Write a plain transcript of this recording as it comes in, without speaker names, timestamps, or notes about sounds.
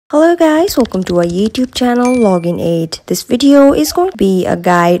Hello guys, welcome to our YouTube channel Login Aid. This video is going to be a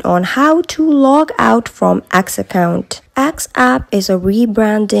guide on how to log out from X account. X app is a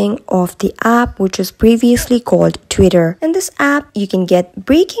rebranding of the app which was previously called Twitter. In this app, you can get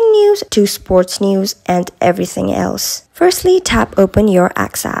breaking news to sports news and everything else. Firstly, tap open your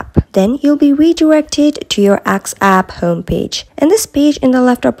X app. Then you'll be redirected to your X app homepage. In this page, in the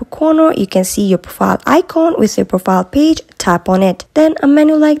left upper corner, you can see your profile icon with your profile page. Tap on it. Then a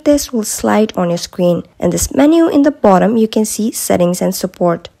menu like this will slide on your screen. In this menu in the bottom, you can see settings and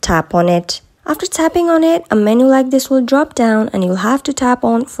support. Tap on it. After tapping on it, a menu like this will drop down and you'll have to tap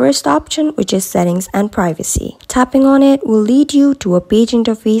on first option, which is settings and privacy. Tapping on it will lead you to a page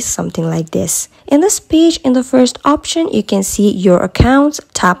interface something like this. In this page, in the first option, you can see your accounts.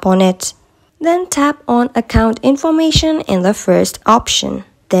 Tap on it. Then tap on account information in the first option.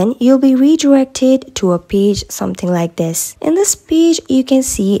 Then you'll be redirected to a page something like this. In this page, you can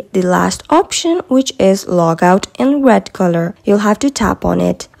see the last option, which is logout in red color. You'll have to tap on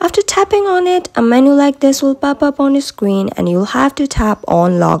it. After tapping on it, a menu like this will pop up on your screen and you'll have to tap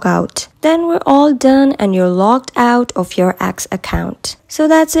on logout. Then we're all done and you're logged out of your X account. So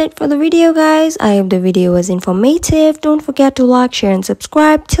that's it for the video guys. I hope the video was informative. Don't forget to like, share and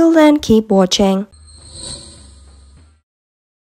subscribe. Till then, keep watching.